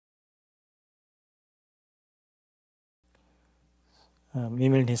we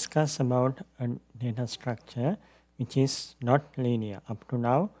will discuss about a data structure which is not linear. Up to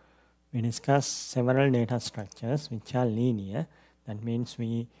now, we discussed several data structures which are linear. That means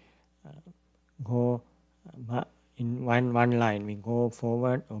we go in one line, we go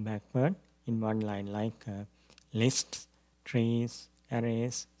forward or backward in one line, like lists, trees,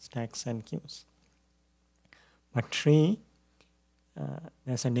 arrays, stacks, and queues. But tree,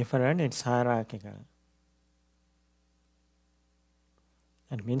 there's a different, it's hierarchical.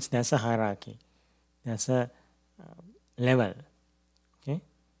 That means there's a hierarchy, there's a level. Okay,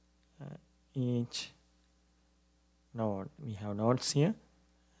 each node, we have nodes here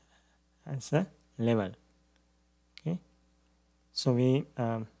as a level. Okay, so we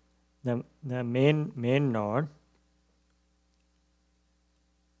the main node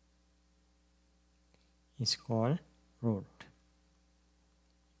is called root,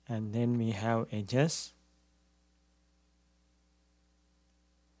 and then we have edges.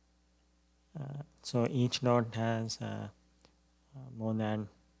 So each node has more than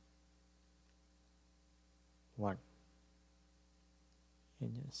one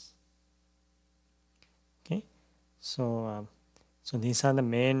edges. Okay, so so these are the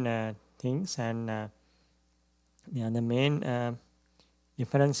main things, and the other main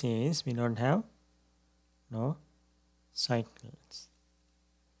difference is we don't have no cycles.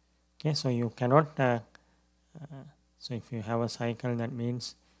 Okay, so you cannot so if you have a cycle, that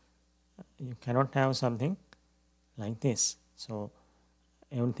means you cannot have something like this. So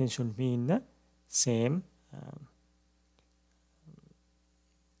everything should be in the same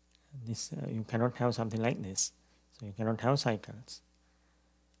you cannot have something like this, so you cannot have cycles.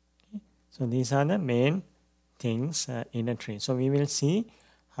 Okay. So these are the main things in a tree. So we will see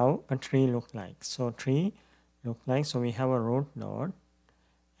how a tree look like. So tree look like, so we have a root node,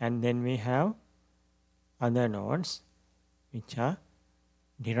 and then we have other nodes which are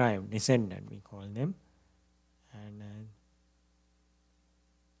derived, descendant we call them, and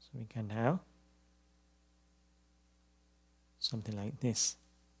so we can have something like this.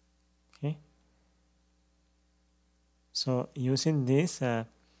 Okay, so using this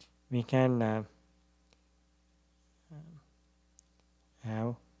we can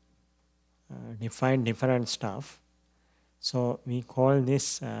have define different stuff. So we call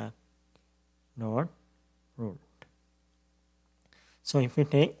this node root. So if we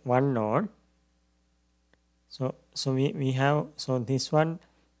take one node, so we have, so this one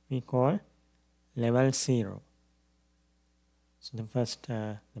we call level 0. So the first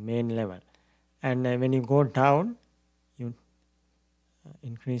the main level, and when you go down, you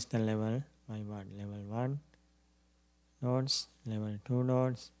increase the level by one. Level 1 nodes, level 2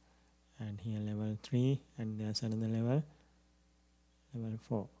 nodes, and here level 3, and there's another level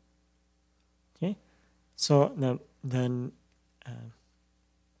 4. Okay, so the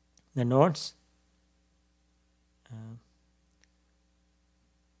nodes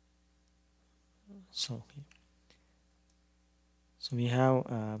so we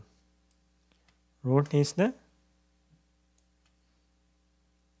have root is the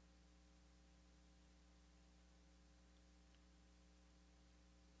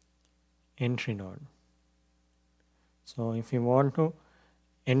entry node. So if you want to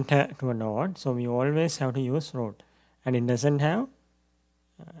enter to a node, so we always have to use root, and it doesn't have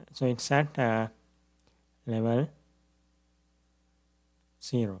so it's at level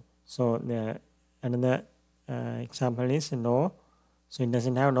 0. So the another example is no, so it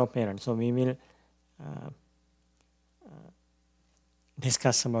doesn't have no parent. So we will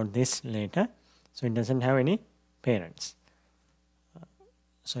discuss about this later. So it doesn't have any parents,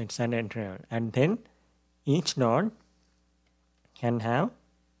 so it's an entry node, and then each node can have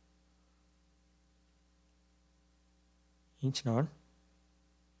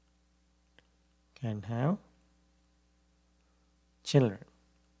children,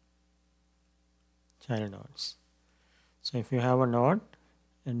 child nodes. So if you have a node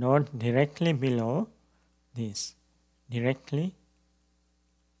directly below this, directly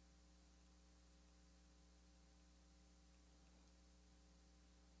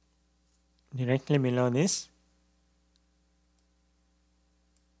below this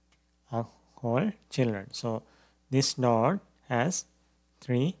are called children. So this node has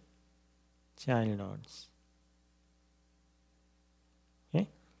 3 child nodes. Okay,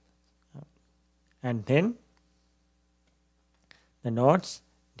 and then the nodes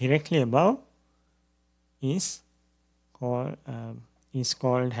directly above is called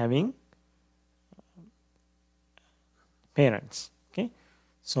having parents. Okay,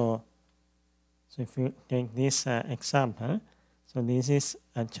 so if you take this example, so this is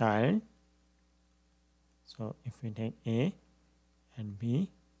a child. So if we take A and B,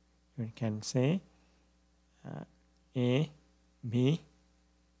 you can say A, B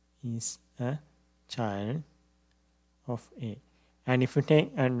is a child of A. And if you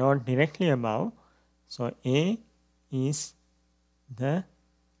take a node directly above, so A is the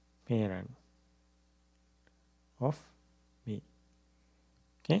parent of B.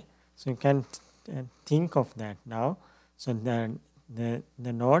 Okay, so you can think of that now. So the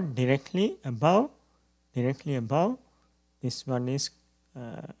node directly above this one is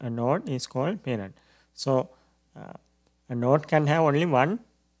a node is called parent. So a node can have only one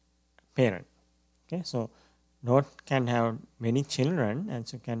parent. Okay, so node can have many children,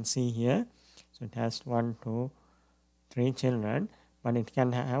 as you can see here. So it has 1, 2, 3 children, but it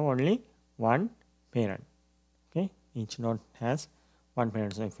can have only one parent. Okay, each node has one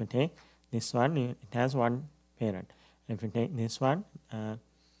parent. So if you take this one, it has one parent. If you take this one,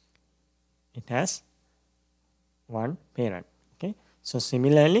 it has one parent. Okay, so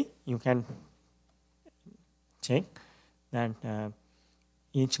similarly you can check that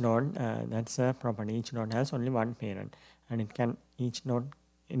each node, that's a property, each node has only one parent, and it can, each node,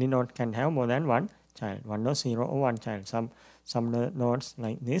 any node can have more than one child, 1 or 0 or one child. Some nodes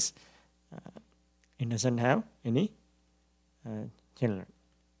like this, it doesn't have any children.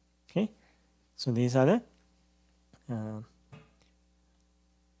 Okay, so these are the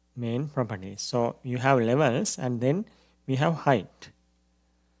main properties. So you have levels, and then we have height.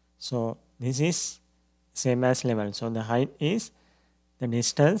 So this is same as level. So the height is the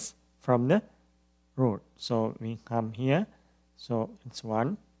distance from the root. So we come here, so it's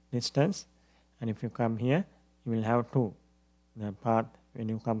 1 distance, and if you come here, you will have 2. The path when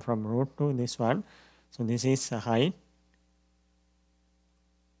you come from root to this one, so this is a height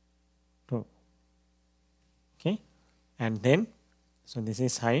 2. Okay, and then so this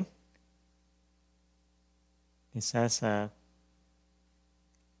is height. This has a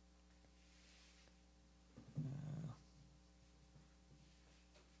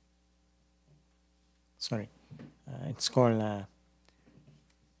it's called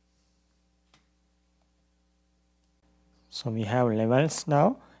so we have levels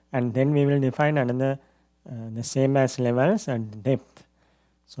now, and then we will define another the same as levels and depth.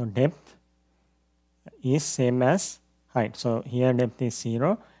 So depth is same as height. So here depth is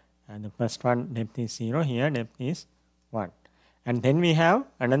 0, and the first one depth is 0, here depth is 1. And then we have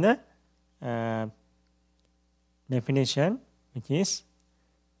another definition, which is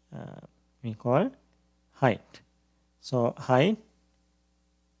we call height. So height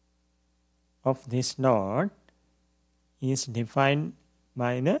of this node is defined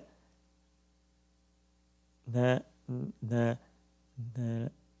by the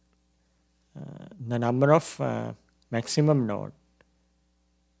number of maximum node,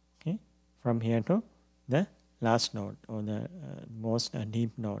 okay, from here to the last node, or the most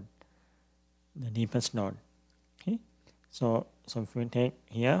deep node, the deepest node. Okay, so if we take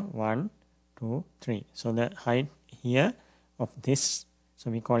here 1, 2, 3, so the height here of this, so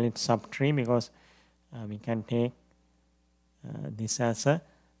we call it subtree, because we can take this as a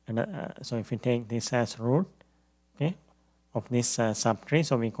so if we take this as root, okay, of this subtree,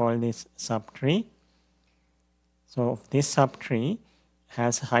 so we call this subtree. So this subtree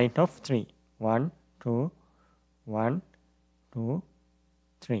has height of 3, 1, 2, 1, 2,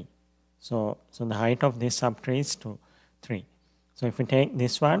 3. So the height of this subtree is 2, 3. So if we take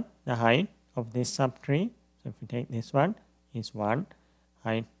this one, the height of this subtree, so if we take this one is 1,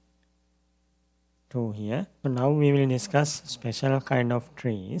 height 2 here. So now we will discuss special kind of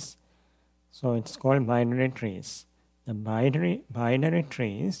trees. So it's called binary trees. The binary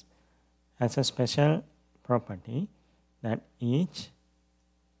trees has a special property that each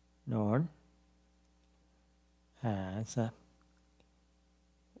node has at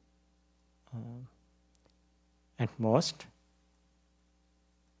most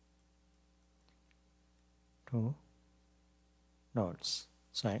 2 nodes.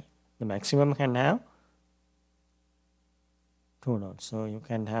 So the maximum can have 2 nodes. So you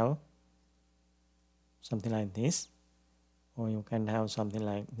can have something like this, or you can have something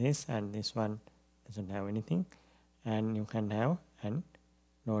like this, and this one doesn't have anything, and you can have a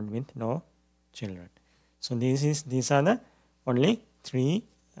node with no children. So these are the only 3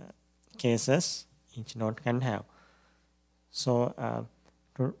 cases each node can have. So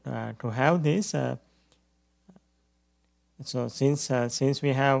to have this, so since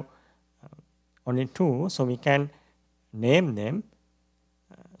we have only 2, so we can name them.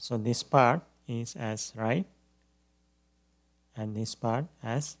 So this part is as right, and this part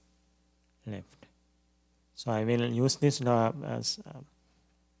as left. So I will use this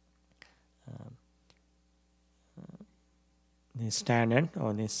this standard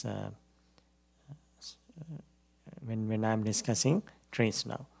or this when I'm discussing trees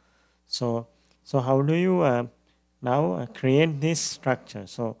now. So how do you now create this structure?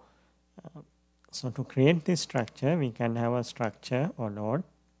 So to create this structure, we can have a structure or node.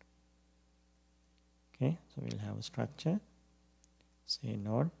 Okay, so we'll have a structure, say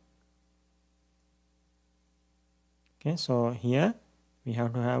node. Okay, so here we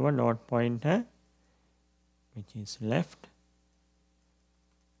have to have a node pointer which is left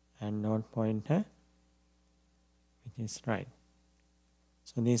and node pointer which is right.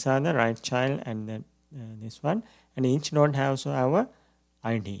 So these are the right child and then this one, and each node has our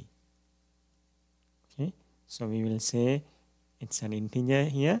ID. Okay, so we will say it's an integer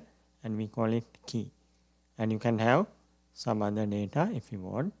here and we call it key, and you can have some other data if you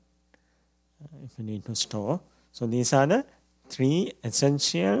want, if you need to store. So these are the three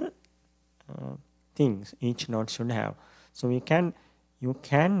essential things each node should have. So you can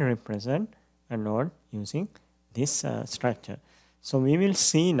represent a node using this structure. So we will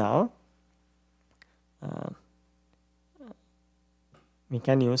see now we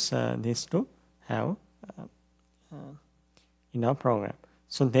can use this to have in our program.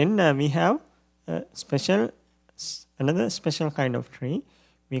 So then we have another special kind of tree.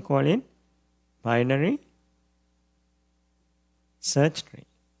 We call it binary search tree.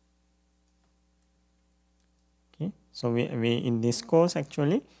 Okay, so we in this course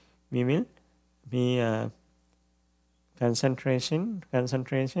actually we will be concentrating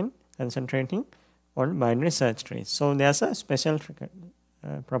on binary search trees. So there's a special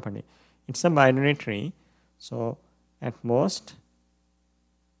property. It's a binary tree. So at most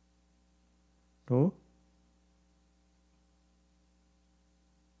 2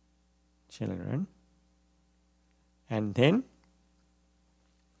 children, and then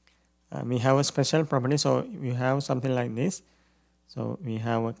we have a special property. So we have something like this. So we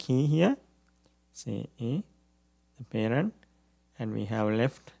have a key here, say A, the parent, and we have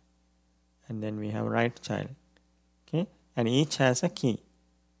left, and then we have right child. Okay, and each has a key.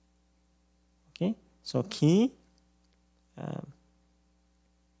 Okay, so key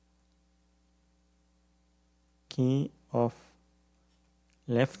key of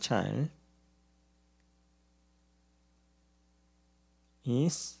left child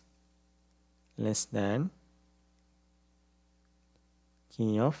is less than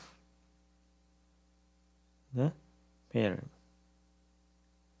key of the parent,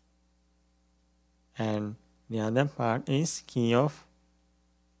 and the other part is key of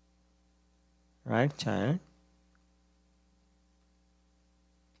right child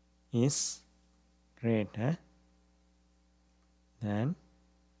is greater than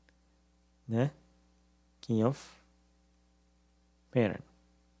the key of parent.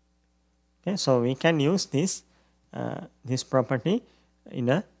 Okay, so we can use this this property in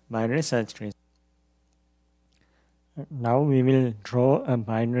a binary search tree. Now we will draw a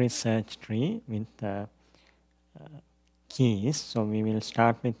binary search tree with keys. So we will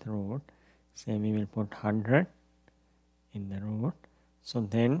start with root. Say we will put 100 in the root. So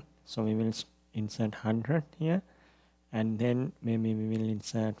we will insert 100 here, and then maybe we will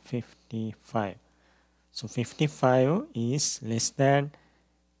insert 55. So 55 is less than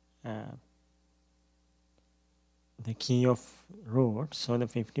the key of root, so the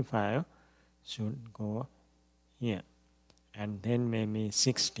 55 should go here, and then maybe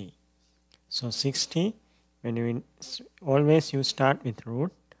 60. So 60, when you always you start with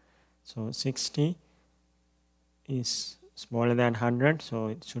root, so 60 is smaller than 100, so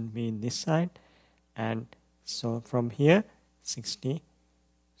it should be in this side, and so from here 60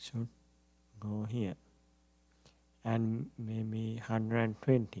 should go here, and maybe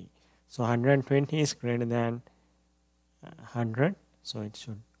 120. So 120 is greater than 100, so it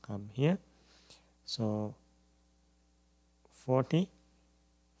should come here. So 40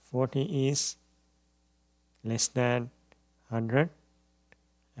 is less than 100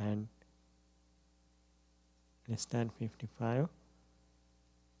 and less than 55,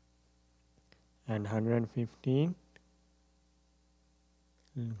 and 115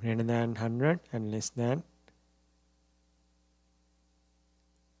 greater than 100 and less than,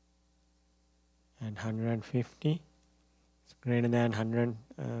 and 150 greater than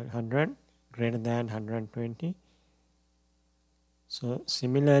 100 greater than 120. So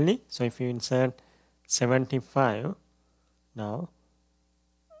similarly, so if you insert 75 now,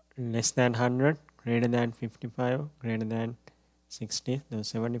 less than 100 greater than 55 greater than 60, the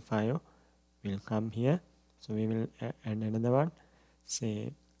 75 will come here. So we will add another one,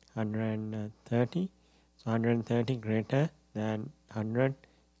 say 130. So 130 greater than 100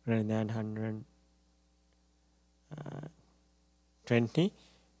 greater than 100 20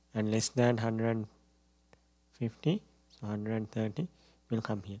 and less than 150, so 130 will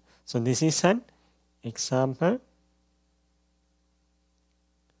come here. So this is an example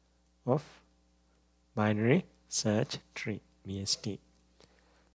of binary search tree, BST.